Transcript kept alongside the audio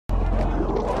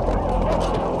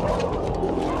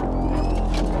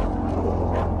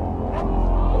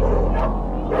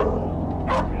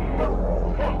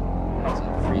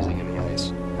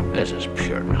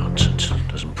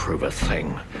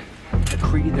thing.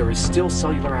 McCree, there is still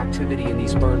cellular activity in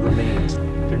these burned remains.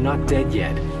 They're not dead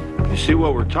yet. You see,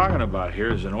 what we're talking about here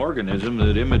is an organism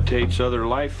that imitates other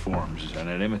life forms, and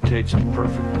it imitates them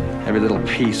perfectly. Every little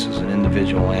piece is an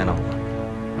individual animal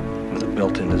with a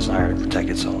built-in desire to protect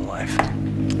its own life.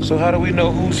 So how do we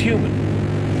know who's human?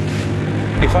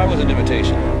 If I was an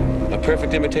imitation, a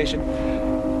perfect imitation,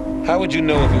 how would you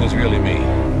know if it was really me?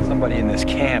 Somebody in this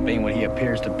camp ain't what he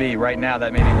appears to be. Right now,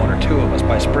 that may be one or two of us.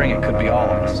 By spring, it could be all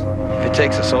of us. If it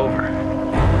takes us over,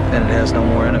 then it has no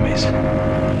more enemies.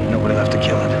 Nobody left to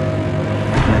kill it.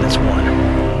 And then it's one.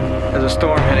 There's a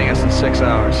storm hitting us in 6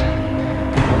 hours.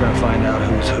 We're gonna find out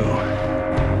who's who.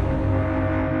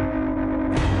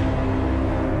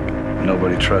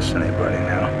 Nobody trusts anybody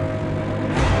now.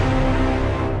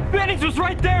 Bennings was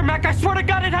right there, Mac. I swear to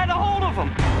God it had a hold of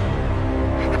him.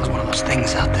 There's one of those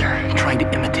things out there trying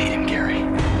to imitate him, Gary.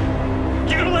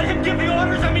 You gonna let him give the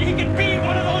orders? I mean, he could be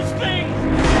one of those things.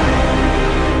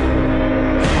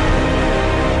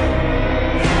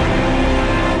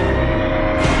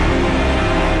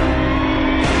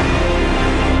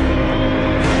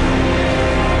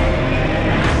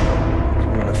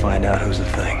 We're gonna find out who's the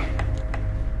thing.